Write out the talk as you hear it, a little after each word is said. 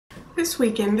This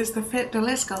weekend is the Fête de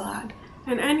l'Escalade,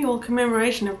 an annual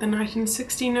commemoration of the night in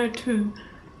 1602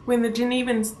 when the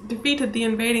Genevans defeated the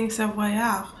invading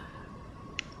Savoyards.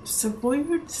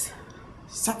 Savoyards?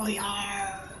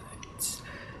 Savoyards.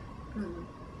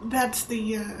 That's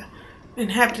the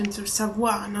inhabitants of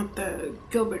Savoie, not the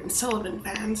Gilbert and Sullivan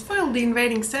fans, foiled the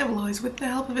invading Savoyards with the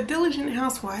help of a diligent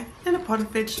housewife and a pot of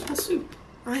vegetable soup.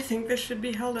 I think this should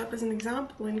be held up as an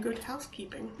example in good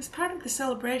housekeeping. As part of the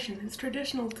celebration, it's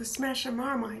traditional to smash a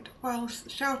Marmite while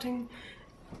shouting,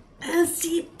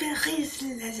 "Ainsi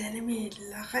périssent les ennemis de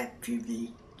la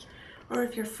République," or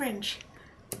if you're French,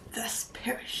 "Thus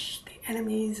perish the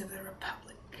enemies of the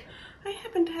Republic." I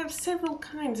happen to have several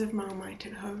kinds of Marmite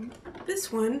at home.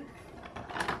 This one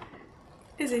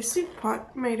is a soup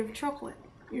pot made of chocolate,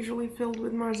 usually filled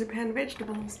with marzipan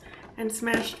vegetables, and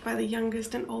smashed by the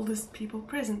youngest and oldest people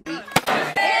present.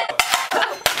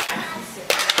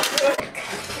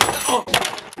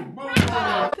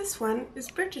 This one is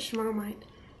British Marmite,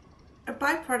 a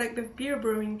byproduct of beer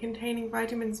brewing containing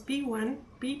vitamins B1,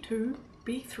 B2,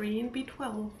 B3, and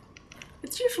B12.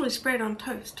 It's usually spread on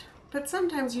toast, but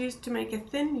sometimes used to make a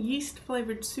thin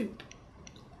yeast-flavored soup.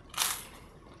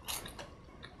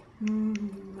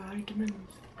 Vitamins.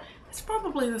 It's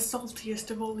probably the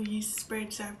saltiest of all the yeast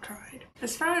spreads I've tried.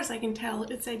 As far as I can tell,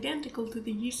 it's identical to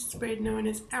the yeast spread known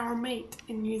as Our Mate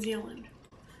in New Zealand.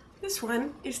 This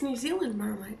one is New Zealand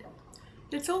Marmite.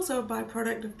 It's also a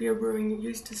byproduct of beer brewing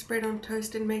used to spread on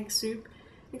toast and make soup,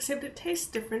 except it tastes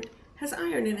different, has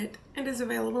iron in it, and is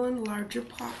available in larger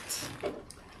pots.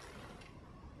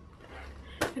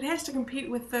 It has to compete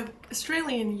with the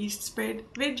Australian yeast spread,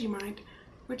 Vegemite,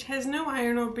 which has no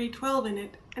iron or B12 in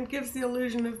it and gives the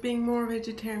illusion of being more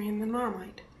vegetarian than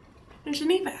Marmite. In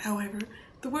Geneva, however,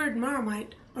 the word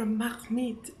Marmite, or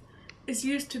Marmite, is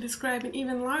used to describe an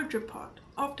even larger pot,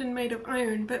 often made of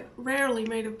iron but rarely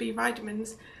made of B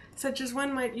vitamins, such as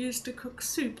one might use to cook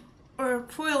soup or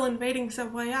foil invading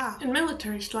Savoyards. In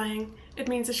military slang, it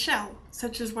means a shell,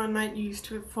 such as one might use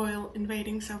to foil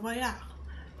invading Savoyards.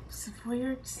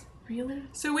 Savoyards? Really?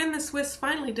 So when the Swiss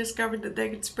finally discovered that they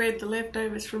could spread the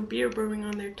leftovers from beer brewing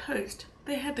on their toast,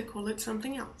 they had to call it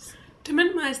something else. To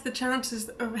minimize the chances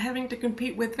of having to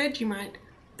compete with Vegemite,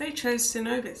 they chose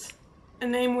Synovis, a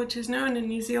name which is known in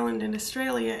New Zealand and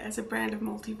Australia as a brand of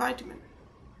multivitamin.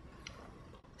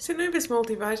 Synovis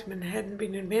multivitamin hadn't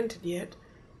been invented yet,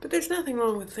 but there's nothing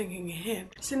wrong with thinking ahead.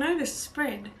 Synovis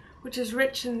spread, which is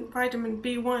rich in vitamin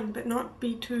B1 but not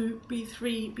B2,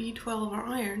 B3, B12 or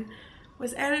iron,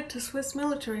 was added to Swiss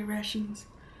military rations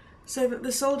so that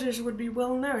the soldiers would be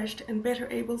well nourished and better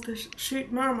able to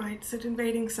shoot Marmites at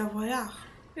invading Savoyards.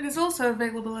 It is also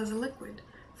available as a liquid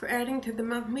for adding to the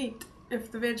Marmite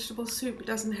if the vegetable soup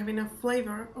doesn't have enough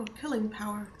flavor or killing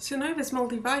power. Synovis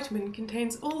multivitamin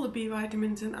contains all the B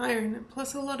vitamins and iron,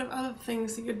 plus a lot of other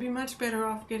things that you'd be much better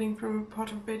off getting from a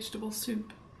pot of vegetable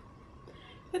soup.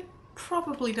 It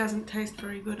probably doesn't taste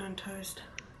very good on toast.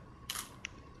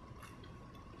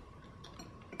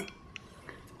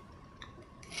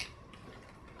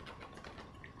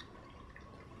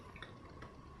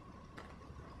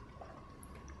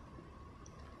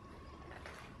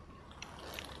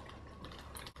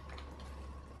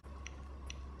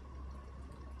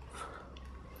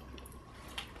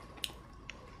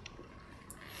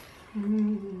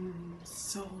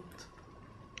 Salt.